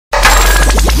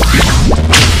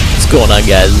going on,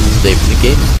 guys? This is Dave from the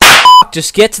game.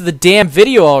 Just get to the damn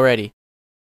video already.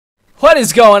 What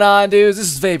is going on, dudes?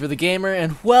 This is Vapor the Gamer,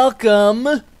 and welcome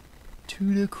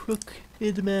to the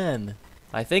Crooked Man.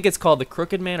 I think it's called the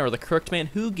Crooked Man or the Crooked Man.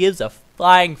 Who gives a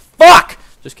flying fuck?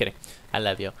 Just kidding. I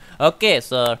love you. Okay,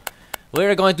 so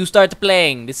we're going to start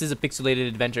playing. This is a pixelated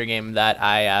adventure game that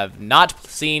I have not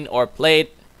seen or played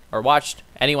or watched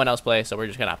anyone else play, so we're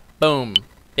just gonna boom.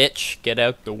 Bitch, get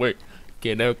out the way.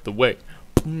 Get out the way.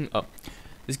 Oh.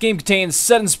 This game contains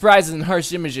sudden surprises and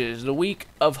harsh images. The weak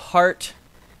of heart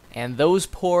and those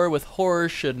poor with horror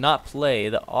should not play.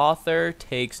 The author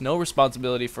takes no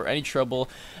responsibility for any trouble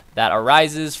that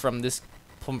arises from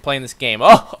playing this game.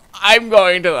 Oh, I'm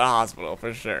going to the hospital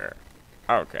for sure.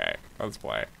 Okay, let's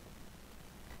play.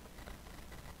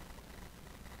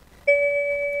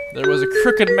 There was a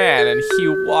crooked man and he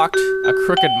walked a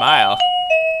crooked mile.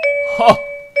 Oh.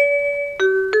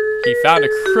 He found a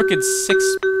crooked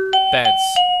sixpence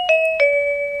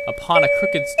upon a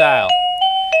crooked stile.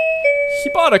 He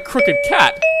bought a crooked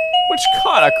cat, which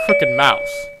caught a crooked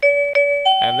mouse.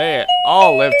 And they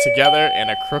all lived together in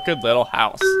a crooked little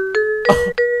house.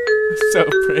 Oh, it's so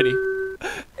pretty.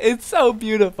 It's so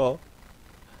beautiful.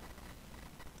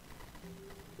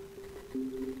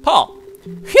 Paul.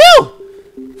 Phew!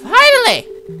 Finally!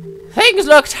 Things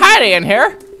look tidy in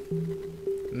here.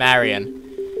 Marion.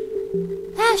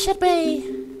 That should be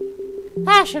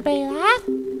that.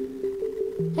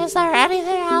 Is there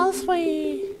anything else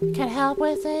we can help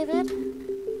with, David?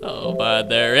 Oh, but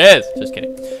there is. Just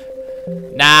kidding.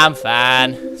 Nah, I'm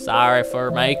fine. Sorry for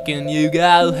making you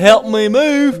guys help me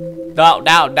move. Don't.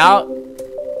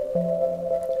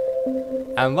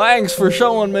 And thanks for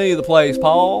showing me the place,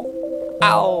 Paul.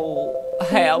 I'll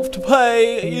have to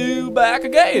pay you back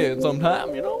again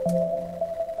sometime, you know?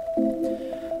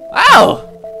 Oh!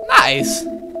 Nice.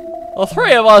 Well,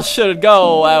 three of us should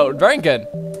go out drinking.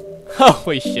 Oh,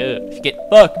 we should get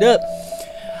fucked up.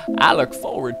 I look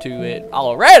forward to it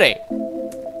already.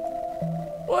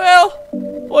 Well,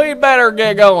 we better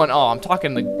get going. Oh, I'm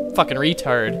talking the fucking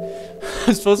retard.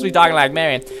 I'm supposed to be talking like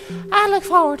Marion. I look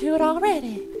forward to it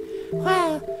already.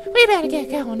 Well, we better get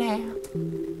going now.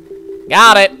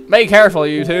 Got it. Be careful,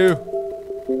 you two.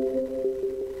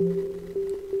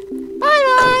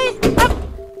 Bye-bye.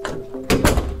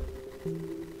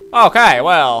 Okay,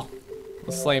 well,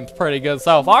 this seems pretty good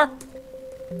so far.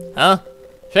 Huh?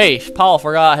 Sheesh, Paul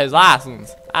forgot his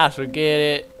license. I should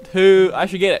get it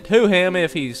to him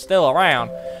if he's still around.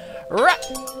 Right.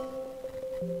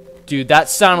 Dude, that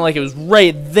sounded like it was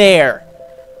right there.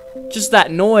 Just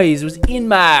that noise was in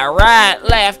my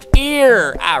left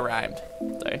ear. I rhymed.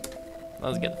 Sorry.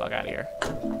 Let's get the fuck out of here.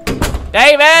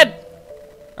 David!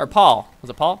 Or Paul. Was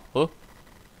it Paul? Who?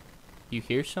 You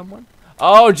hear someone?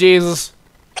 Oh, Jesus.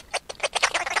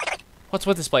 What's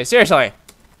with this place? Seriously.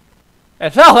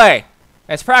 It's filthy.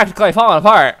 It's practically falling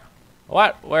apart.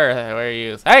 What? Where are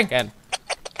you thinking?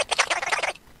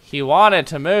 He wanted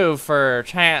to move for a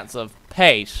chance of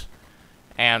pace,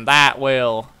 and that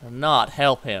will not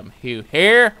help him. You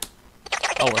hear?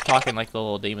 Oh, we're talking like the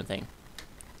little demon thing.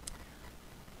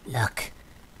 Look,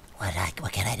 what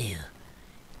can I do?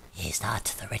 He's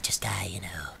not the richest guy, you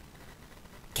know.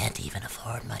 Can't even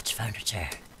afford much furniture.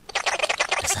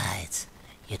 Besides,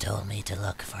 you told me to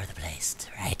look for the place,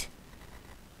 right?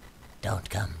 Don't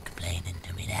come complaining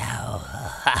to me now.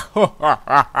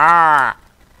 Alright,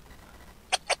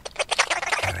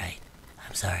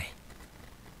 I'm sorry.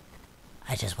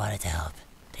 I just wanted to help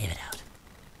David out.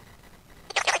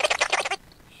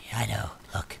 Yeah, I know,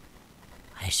 look.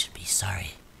 I should be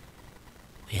sorry.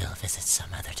 We'll visit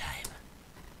some other time.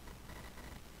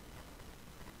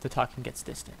 The talking gets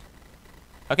distant.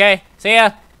 Okay, see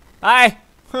ya. Bye.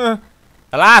 The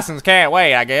license can't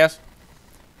wait, I guess.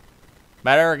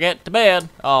 Better get to bed.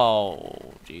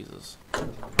 Oh, Jesus.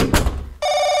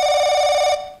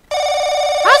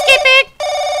 Housekeeping!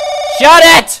 Shut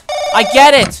it! I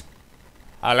get it!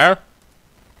 Hello?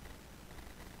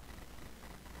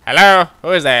 Hello?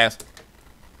 Who is this?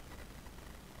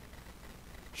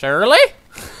 Shirley?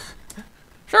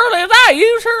 Shirley, is that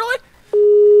you, Shirley?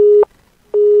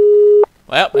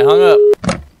 Well, they hung up.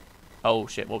 Oh,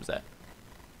 shit, what was that?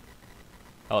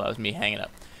 Oh, that was me hanging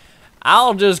up.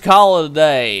 I'll just call it a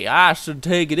day. I should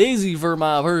take it easy for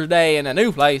my first day in a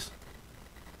new place.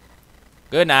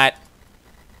 Good night.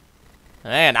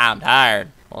 Man, I'm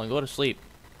tired. Well, go to sleep.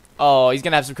 Oh, he's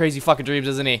gonna have some crazy fucking dreams,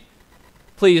 isn't he?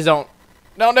 Please don't.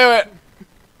 Don't do it.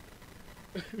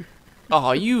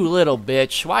 Oh, you little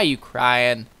bitch. Why are you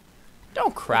crying?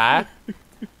 Don't cry.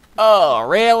 Oh,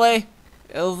 really?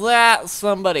 Is that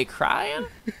somebody crying?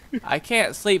 I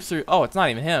can't sleep through. Oh, it's not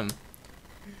even him.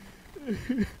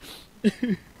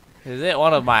 Is it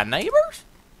one of my neighbors?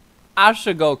 I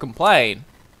should go complain.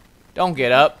 Don't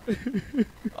get up.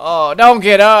 Oh, don't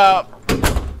get up.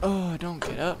 Oh, don't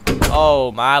get up.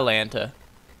 Oh, my Lanta.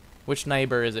 Which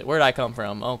neighbor is it? Where'd I come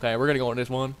from? Okay, we're gonna go on this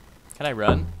one. Can I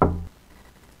run?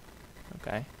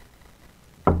 Okay.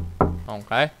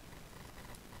 Okay.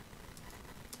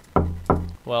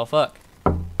 Well, fuck.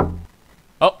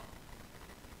 Oh.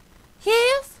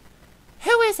 Yes?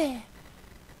 Who is it?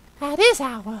 At this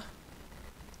hour?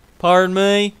 Pardon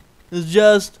me? It's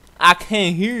just I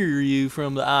can't hear you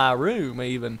from the room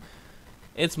even.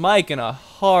 It's making it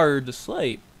hard to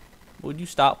sleep. Would you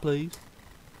stop, please?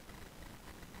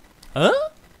 Huh?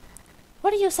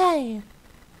 What are you saying?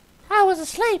 I was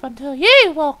asleep until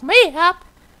you woke me up.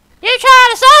 You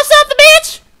trying to solve something,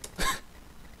 bitch?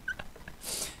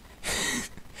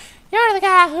 You're the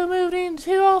guy who moved into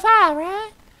 205,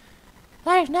 right?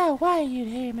 There's no way you'd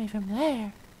hear me from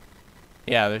there.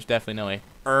 Yeah, there's definitely no way.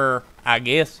 I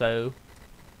guess so.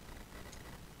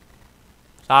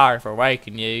 Sorry for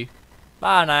waking you.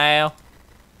 Bye now.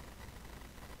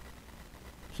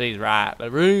 She's right. The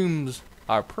rooms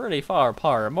are pretty far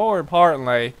apart. More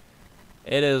importantly,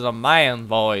 it is a man's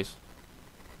voice.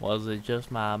 Was it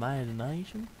just my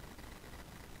imagination?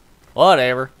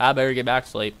 Whatever. I better get back to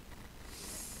sleep.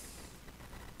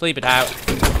 Sleep it out.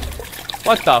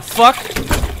 What the fuck?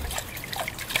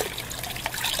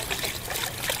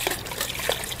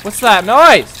 What's that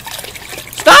noise?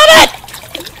 Stop it!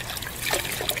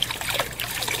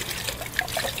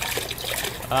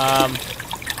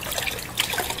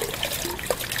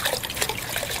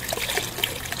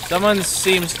 Someone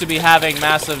seems to be having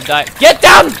massive Get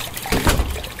down!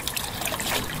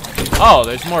 Oh,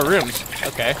 there's more rooms.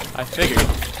 Okay, I figured.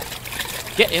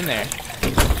 Get in there.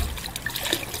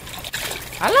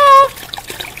 Hello?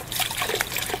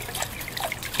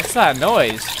 What's that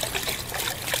noise?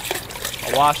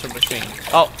 A washing machine.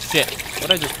 Oh, shit. What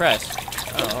did I just press?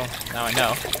 Oh, now I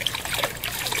know.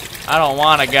 I don't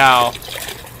want to go.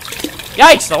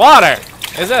 Yikes, the water!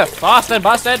 Is it frosted,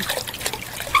 busted?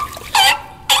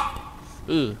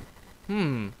 Ooh.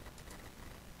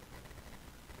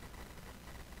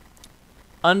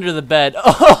 Under the bed.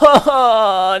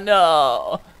 Oh,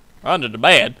 no. Under the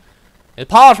bed? Is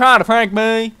Paul trying to prank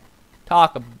me?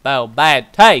 Talk about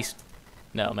bad taste.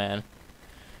 No, man.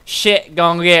 Shit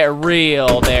gonna get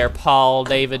real there, Paul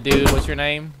David dude. What's your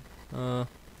name?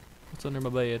 What's under my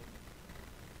bed?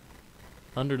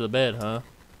 Under the bed, huh?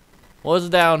 What's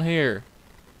down here?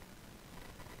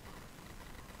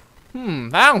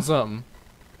 Found something.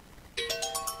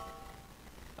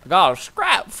 I got a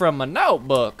scrap from my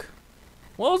notebook.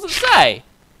 What does it say?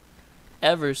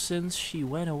 Ever since she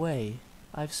went away,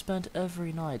 I've spent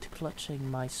every night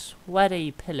clutching my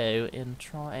sweaty pillow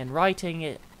and writing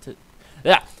it to...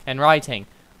 and writing.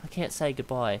 I can't say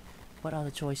goodbye. What other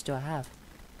choice do I have?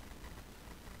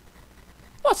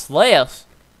 What's this?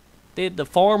 Did the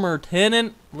former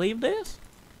tenant leave this?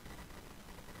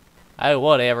 Oh,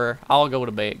 whatever. I'll go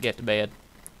to bed. Get to bed.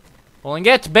 Well, then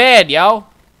get to bed, yo.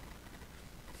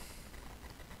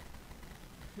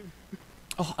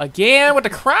 Oh, again with the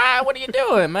cry? What are you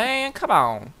doing, man? Come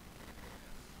on.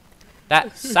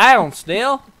 That sound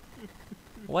still?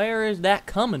 Where is that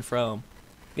coming from?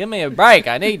 Give me a break.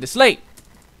 I need to sleep.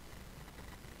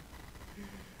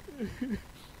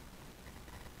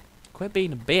 Quit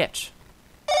being a bitch.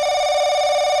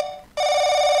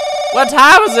 What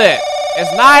time is it?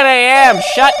 It's 9 a.m.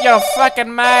 Shut your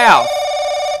fucking mouth.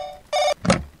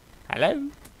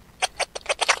 Hello?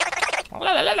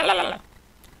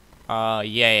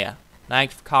 Yeah.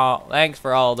 Thanks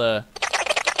for all the...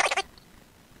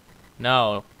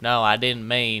 No, I didn't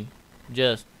mean.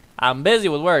 Just, I'm busy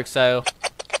with work, so...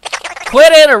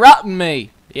 Quit interrupting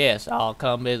me! Yes, I'll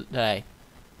come visit today.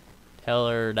 Tell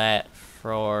her that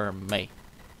for me.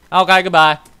 Okay,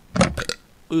 goodbye.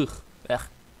 Ugh.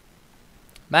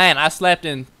 Man, I slept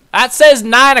in... That says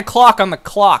 9 o'clock on the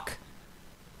clock.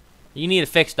 You need to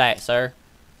fix that, sir.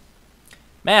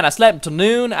 Man, I slept until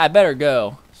noon. I better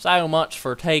go. So much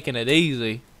for taking it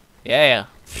easy. Yeah.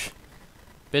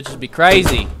 Bitches be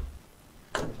crazy.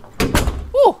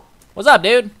 Woo! What's up,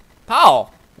 dude?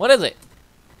 Paul, what is it?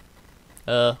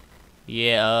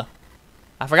 Yeah,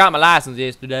 I forgot my license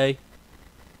yesterday.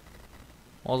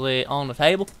 Was it on the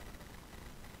table?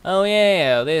 Oh,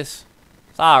 yeah, this...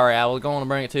 Sorry, I was going to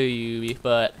bring it to you,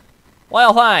 but...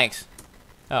 Well, thanks.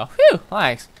 Oh, phew,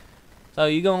 thanks. So,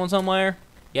 you going somewhere?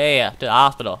 Yeah, to the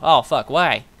hospital. Oh, fuck,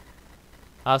 why?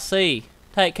 I'll see.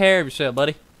 Take care of yourself,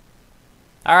 buddy.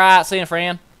 Alright, see you,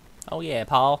 friend. Oh, yeah,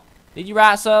 Paul. Did you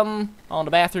write something on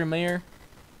the bathroom mirror?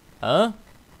 Huh?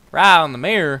 Right on the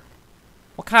mirror?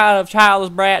 What kind of childless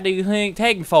brat do you think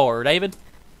taking for, David?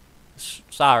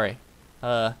 Sorry.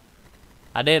 I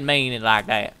didn't mean it like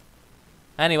that.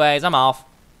 Anyways, I'm off.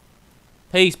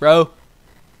 Peace, bro.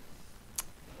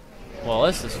 Well,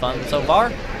 this is fun so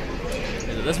far. Is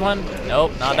it this one?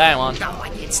 Nope, not that one. No, I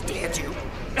can't stand you.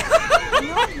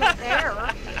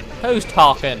 Who's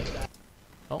talking?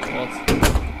 Oh, well,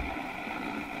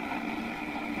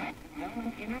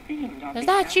 Is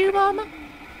that you, Mama?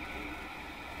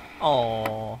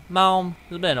 oh, Mom,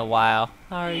 it's been a while.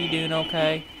 How are you doing?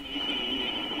 Okay.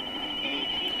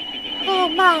 Oh,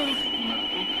 my.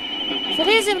 If it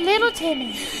isn't little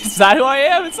Timmy, Is that who I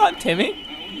am? It's not Timmy.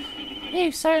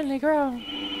 you've certainly grown.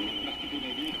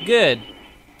 Good.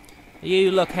 You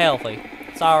look healthy.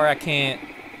 Sorry I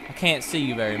can't see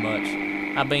you very much.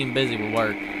 I've been busy with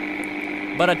work.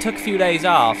 But I took a few days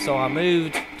off, so I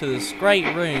moved to this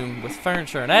great room with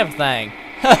furniture and everything.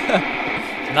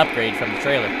 It's an upgrade from the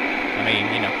trailer. I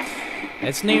mean, you know.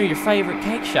 It's near your favorite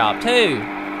cake shop, too.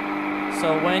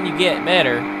 So when you get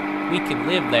better, we can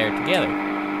live there together.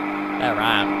 That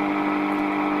rhyme.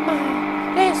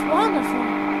 My, that's wonderful.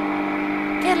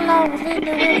 Get along with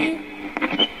Linda, will you?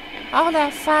 All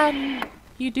that fighting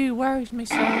you do worries me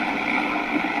so.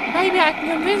 Maybe I can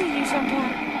come visit you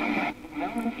sometime.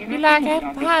 You like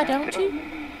apple pie, don't you?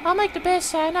 I'll make the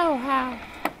best I know how.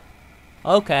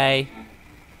 Okay.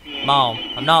 Mom,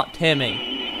 I'm not Timmy.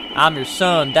 I'm your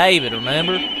son, David,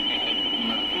 remember?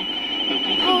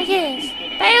 Oh, yes.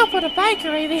 They opened a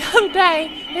bakery the other day.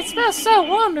 It smells so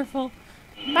wonderful.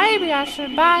 Maybe I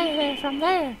should buy it from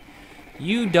there.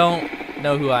 You don't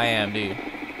know who I am, do you?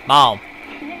 Mom.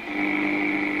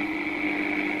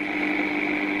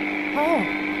 Oh.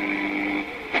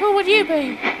 Who would you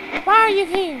be? Why are you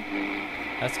here?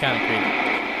 That's kind of creepy.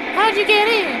 How'd you get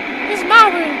in? This is my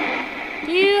room.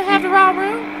 Do you have the wrong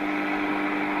room?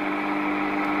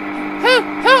 Who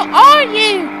are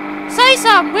you? Say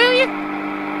something, will you?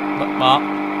 Mom.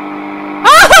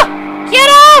 Ah! Get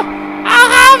out! I'll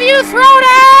have you thrown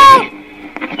out!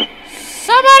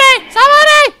 Somebody!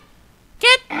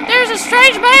 There's a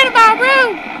strange man in my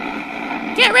room!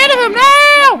 Get rid of him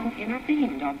now!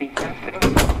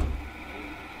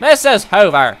 Mrs.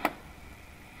 Hoover!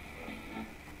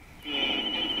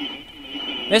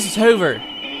 Mrs. Hoover,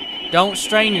 don't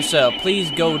strain yourself. Please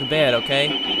go to bed, okay?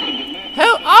 Who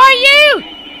are you?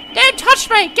 Don't touch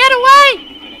me! Get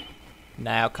away!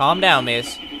 Now, calm down,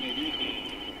 miss.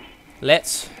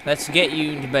 Let's get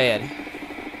you into bed.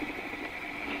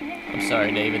 I'm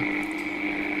sorry,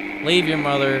 David. Leave your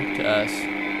mother to us.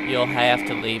 You'll have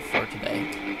to leave for today.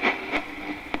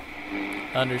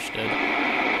 Understood.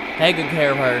 Take good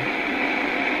care of her.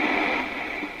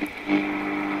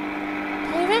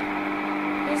 David?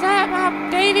 Is that my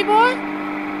Davy boy?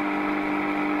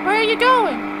 Where are you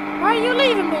going? Why are you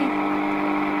leaving me?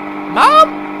 Mom?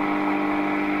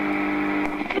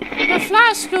 The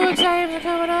flight school exams are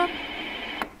coming up.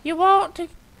 You want to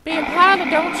be a pilot,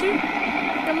 don't you?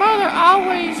 Your mother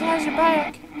always has your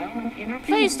back.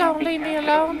 Please don't leave me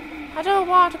alone. I don't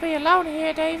want to be alone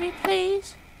here, Davy,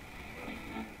 please.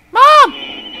 Mom!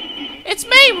 It's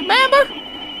me, remember?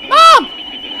 Mom!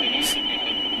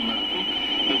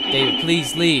 David,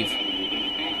 please leave.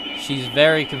 She's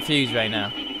very confused right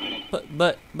now.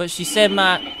 But she said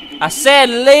I said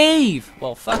leave!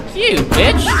 Well, fuck you,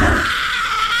 bitch!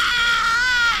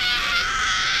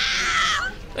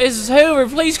 Mrs. Hoover,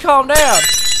 please calm down.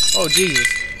 Oh, Jesus.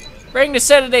 Bring the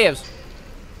sedatives.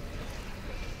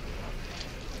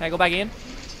 Can I go back in?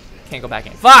 Can't go back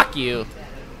in. Fuck you!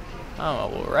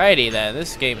 Alrighty then.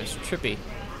 This game is trippy.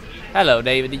 Hello,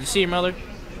 David. Did you see your mother?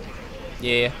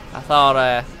 Yeah.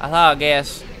 I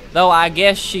guess. Though I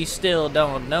guess she still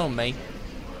don't know me.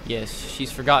 Yes,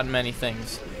 she's forgotten many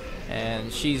things.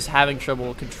 And she's having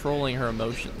trouble controlling her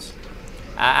emotions.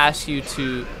 I asked you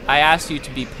to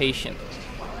be patient.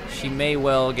 She may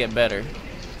well get better.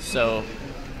 So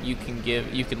you can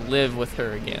live with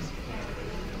her again.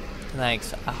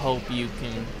 Thanks. I hope you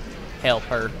can help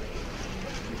her.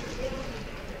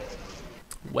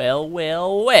 Well.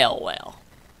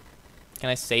 Can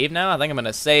I save now? I think I'm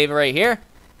gonna save right here.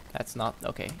 That's not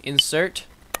okay. Insert,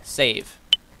 save.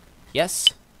 Yes.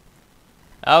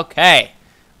 Okay.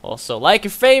 Well, so like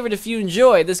your favorite if you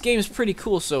enjoyed. This game is pretty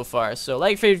cool so far. So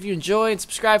like your favorite if you enjoyed, and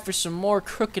subscribe for some more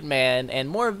Crooked Man and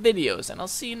more videos. And I'll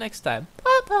see you next time.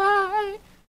 Bye-bye.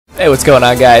 Hey, what's going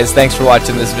on, guys? Thanks for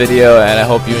watching this video, and I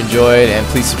hope you enjoyed. And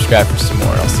please subscribe for some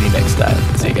more. I'll see you next time.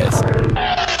 See you guys.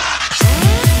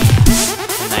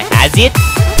 Has it?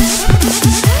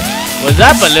 What's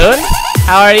up, Balloon?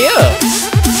 How are you?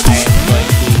 I am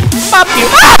going to pop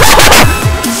you.